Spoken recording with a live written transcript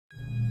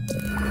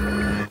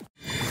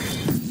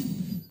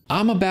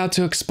I'm about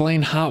to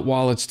explain hot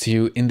wallets to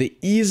you in the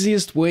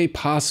easiest way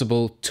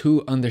possible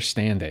to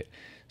understand it.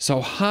 So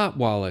hot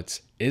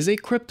wallets is a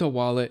crypto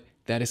wallet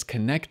that is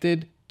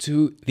connected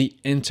to the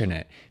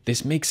internet.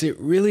 This makes it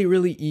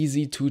really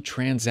easy to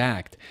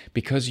transact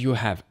because you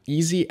have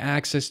easy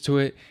access to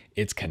it.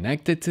 It's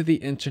connected to the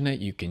internet.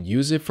 You can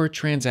use it for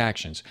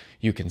transactions.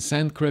 You can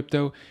send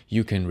crypto,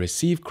 you can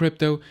receive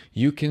crypto,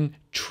 you can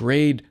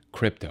trade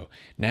crypto.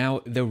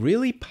 Now, the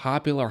really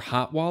popular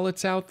hot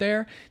wallets out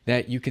there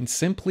that you can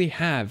simply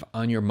have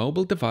on your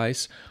mobile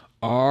device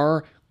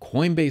are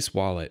Coinbase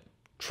Wallet,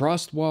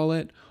 Trust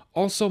Wallet,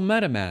 also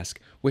MetaMask,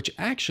 which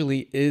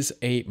actually is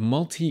a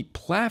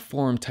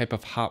multi-platform type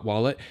of hot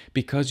wallet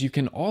because you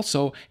can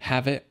also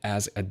have it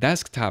as a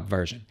desktop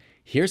version.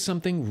 Here's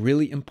something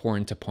really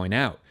important to point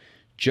out.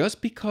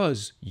 Just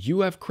because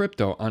you have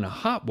crypto on a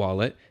hot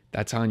wallet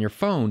that's on your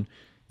phone,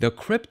 the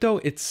crypto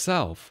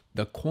itself,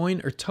 the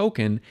coin or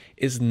token,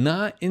 is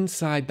not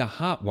inside the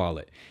hot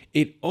wallet.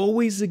 It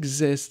always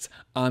exists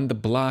on the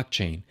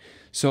blockchain.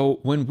 So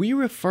when we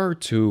refer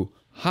to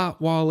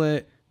hot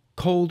wallet,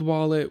 cold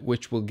wallet,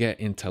 which we'll get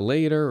into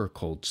later, or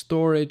cold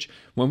storage,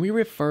 when we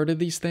refer to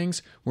these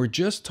things, we're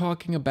just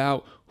talking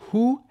about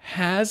who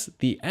has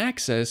the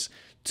access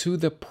to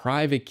the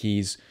private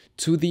keys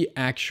to the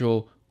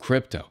actual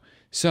crypto.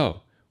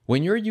 So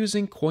when you're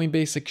using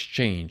Coinbase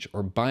Exchange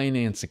or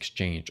Binance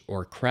Exchange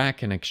or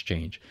Kraken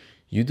Exchange,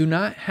 you do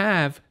not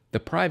have the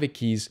private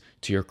keys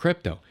to your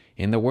crypto.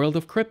 In the world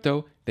of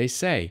crypto, they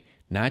say,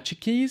 not your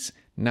keys,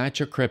 not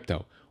your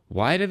crypto.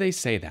 Why do they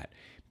say that?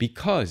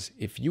 Because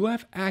if you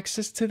have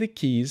access to the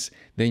keys,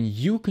 then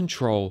you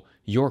control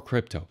your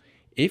crypto.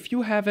 If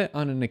you have it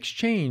on an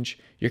exchange,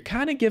 you're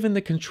kind of giving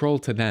the control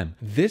to them.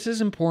 This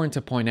is important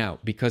to point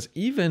out because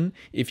even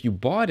if you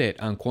bought it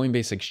on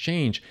Coinbase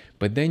Exchange,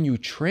 but then you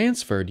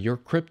transferred your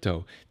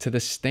crypto to the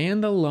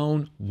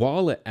standalone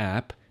wallet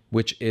app,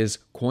 which is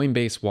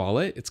Coinbase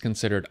Wallet, it's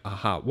considered a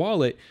hot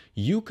wallet,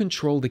 you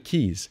control the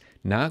keys,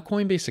 not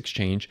Coinbase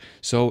Exchange.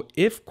 So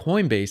if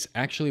Coinbase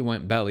actually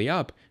went belly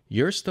up,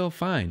 you're still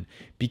fine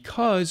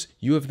because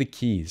you have the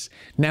keys.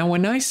 Now,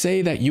 when I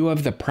say that you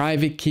have the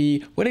private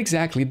key, what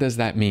exactly does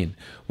that mean?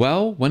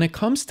 Well, when it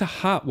comes to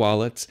hot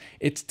wallets,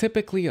 it's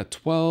typically a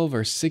 12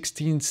 or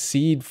 16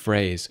 seed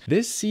phrase.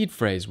 This seed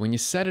phrase, when you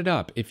set it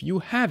up, if you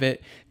have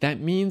it, that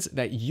means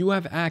that you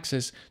have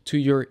access to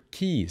your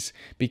keys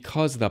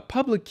because the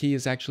public key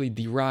is actually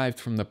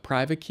derived from the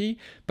private key,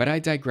 but I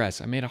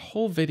digress. I made a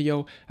whole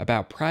video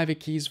about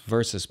private keys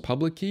versus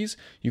public keys.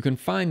 You can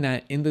find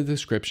that in the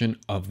description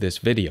of this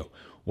video.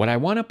 What I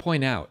want to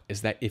point out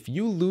is that if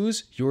you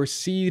lose your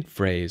seed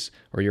phrase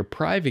or your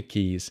private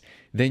keys,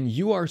 then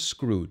you are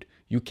screwed.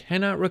 You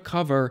cannot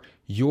recover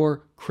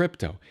your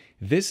crypto.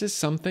 This is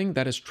something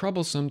that is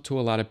troublesome to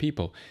a lot of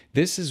people.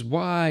 This is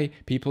why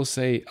people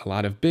say a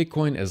lot of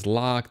Bitcoin is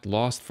locked,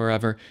 lost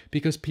forever,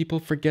 because people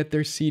forget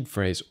their seed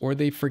phrase or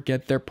they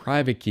forget their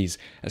private keys.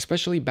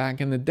 Especially back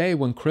in the day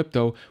when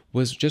crypto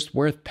was just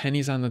worth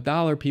pennies on the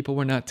dollar, people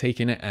were not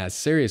taking it as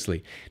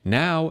seriously.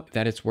 Now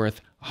that it's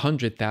worth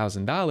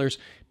 $100,000,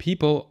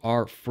 people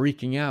are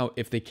freaking out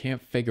if they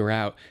can't figure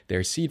out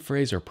their seed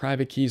phrase or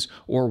private keys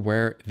or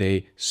where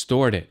they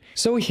stored it.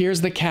 So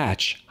here's the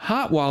catch.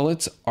 Hot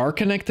wallets are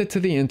connected to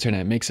the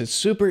internet, makes it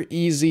super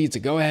easy to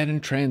go ahead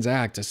and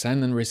transact, to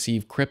send and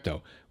receive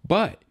crypto.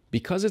 But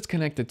because it's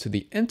connected to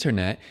the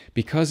internet,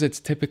 because it's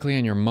typically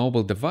on your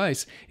mobile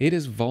device, it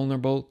is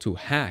vulnerable to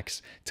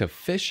hacks, to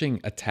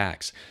phishing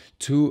attacks,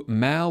 to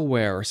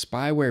malware or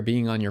spyware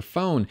being on your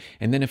phone.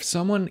 And then if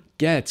someone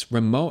gets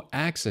remote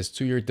access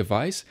to your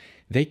device,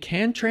 they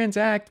can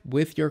transact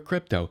with your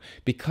crypto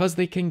because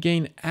they can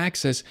gain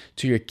access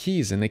to your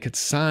keys and they could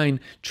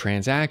sign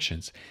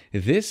transactions.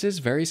 This is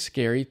very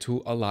scary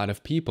to a lot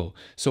of people.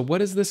 So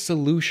what is the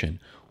solution?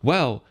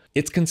 Well,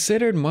 it's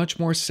considered much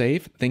more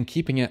safe than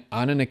keeping it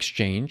on an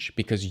exchange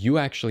because you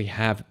actually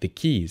have the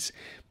keys.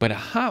 But a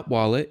hot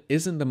wallet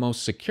isn't the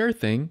most secure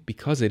thing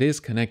because it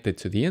is connected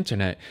to the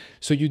internet.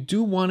 So you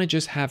do want to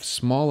just have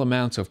small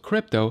amounts of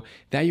crypto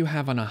that you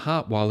have on a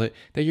hot wallet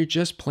that you're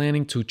just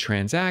planning to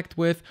transact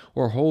with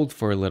or hold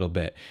for a little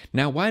bit.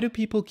 Now, why do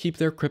people keep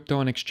their crypto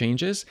on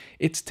exchanges?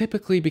 It's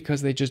typically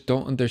because they just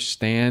don't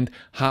understand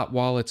hot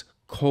wallets,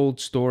 cold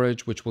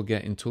storage, which we'll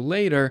get into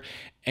later,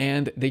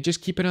 and they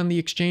just keep it on the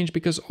exchange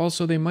because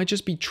also they might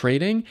just be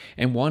trading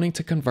and wanting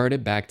to convert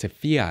it back to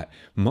fiat.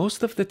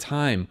 Most of the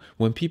time,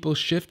 when people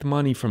shift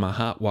money from a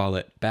hot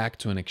wallet back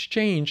to an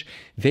exchange,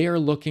 they are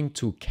looking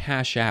to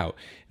cash out.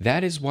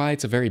 That is why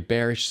it's a very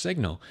bearish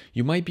signal.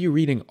 You might be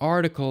reading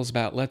articles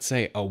about, let's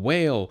say, a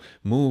whale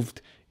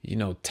moved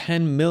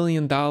 $10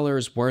 million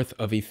worth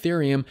of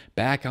Ethereum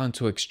back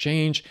onto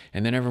exchange.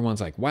 And then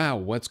everyone's like, wow,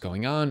 what's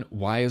going on?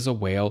 Why is a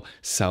whale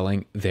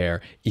selling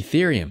their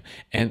Ethereum?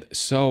 And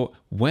so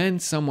when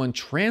someone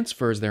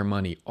transfers their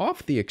money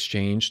off the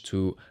exchange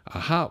to a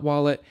hot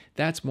wallet,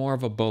 that's more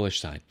of a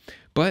bullish sign.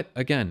 But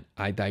again,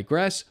 I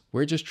digress.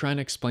 We're just trying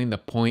to explain the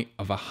point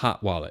of a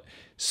hot wallet.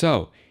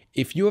 So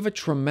if you have a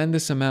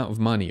tremendous amount of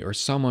money or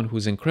someone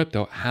who's in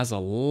crypto has a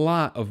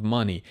lot of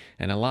money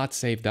and a lot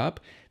saved up,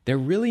 they're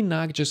really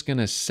not just going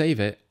to save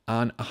it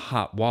on a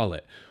hot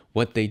wallet.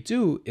 What they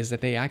do is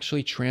that they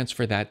actually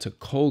transfer that to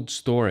cold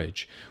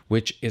storage,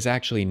 which is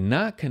actually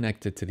not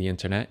connected to the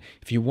internet.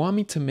 If you want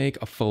me to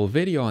make a full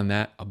video on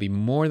that, I'll be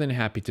more than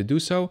happy to do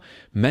so.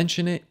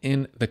 Mention it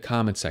in the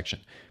comment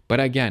section.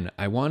 But again,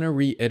 I want to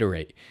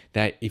reiterate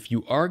that if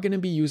you are going to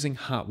be using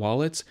hot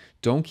wallets,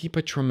 don't keep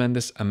a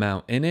tremendous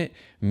amount in it.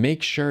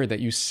 Make sure that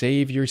you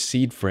save your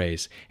seed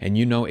phrase and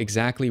you know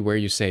exactly where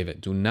you save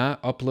it. Do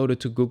not upload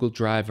it to Google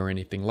Drive or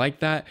anything like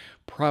that.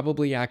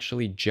 Probably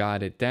actually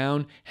jot it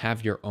down,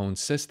 have your own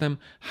system,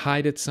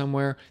 hide it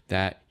somewhere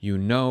that you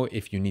know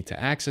if you need to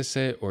access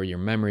it or your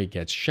memory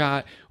gets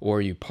shot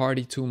or you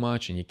party too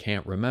much and you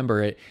can't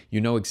remember it, you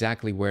know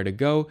exactly where to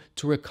go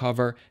to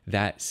recover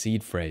that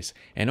seed phrase.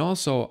 And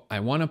also,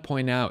 I want to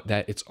point out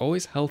that it's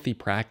always healthy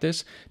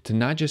practice to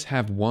not just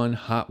have one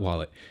hot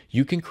wallet.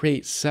 You can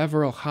create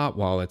several hot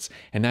wallets,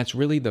 and that's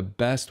really the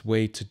best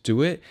way to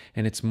do it.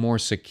 And it's more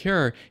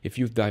secure if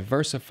you've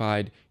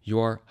diversified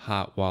your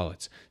hot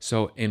wallets.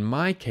 So in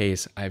my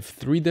case, I have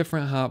 3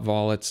 different hot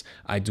wallets.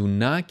 I do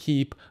not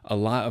keep a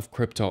lot of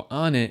crypto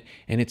on it,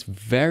 and it's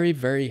very,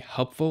 very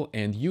helpful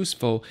and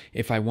useful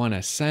if I want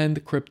to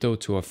send crypto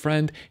to a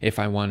friend, if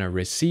I want to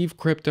receive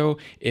crypto,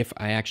 if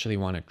I actually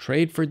want to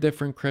trade for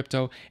different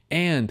crypto,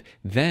 and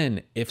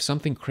then if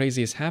something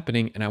crazy is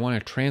happening and I want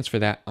to transfer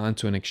that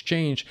onto an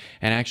exchange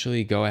and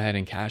actually go ahead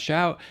and cash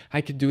out,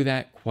 I could do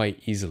that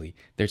quite easily.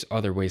 There's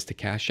other ways to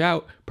cash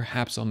out.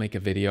 Perhaps I'll make a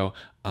video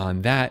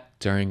on that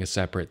during a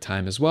separate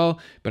time as well.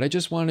 But I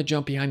just want to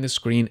jump behind the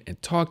screen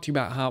and talk to you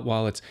about hot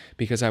wallets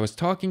because I was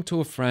talking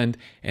to a friend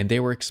and they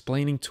were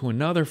explaining to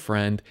another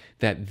friend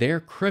that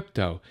their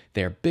crypto,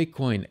 their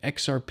Bitcoin,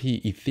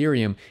 XRP,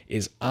 Ethereum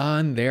is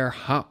on their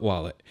hot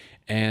wallet.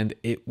 And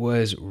it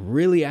was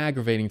really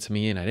aggravating to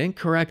me and I didn't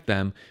correct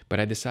them, but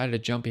I decided to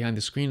jump behind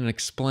the screen and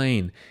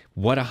explain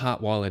what a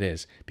hot wallet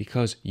is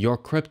because your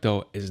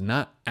crypto is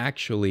not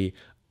actually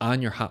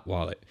on your hot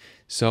wallet.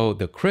 So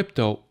the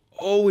crypto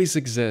always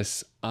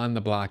exists on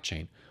the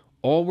blockchain.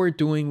 All we're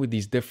doing with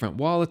these different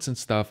wallets and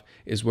stuff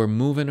is we're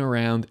moving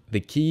around the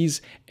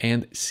keys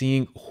and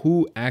seeing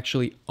who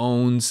actually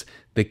owns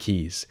the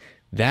keys.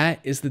 That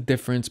is the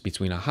difference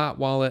between a hot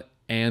wallet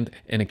and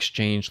an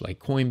exchange like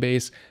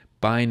Coinbase,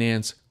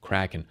 Binance,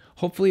 Kraken.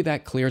 Hopefully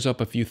that clears up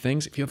a few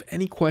things. If you have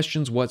any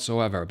questions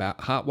whatsoever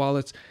about hot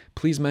wallets,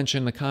 please mention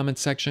in the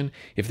comments section.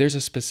 If there's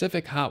a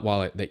specific hot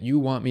wallet that you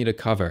want me to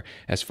cover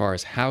as far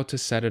as how to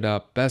set it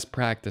up, best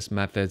practice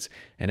methods,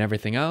 and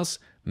everything else,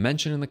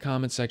 mention in the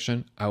comments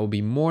section. I will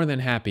be more than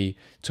happy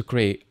to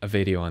create a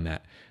video on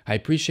that. I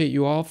appreciate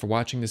you all for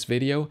watching this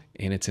video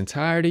in its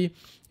entirety,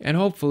 and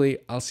hopefully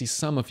I'll see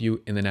some of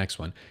you in the next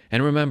one.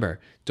 And remember,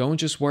 don't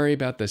just worry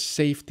about the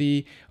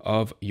safety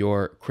of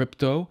your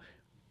crypto.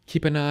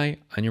 Keep an eye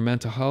on your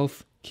mental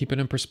health, keep it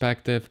in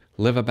perspective,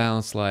 live a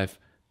balanced life.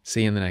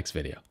 See you in the next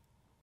video.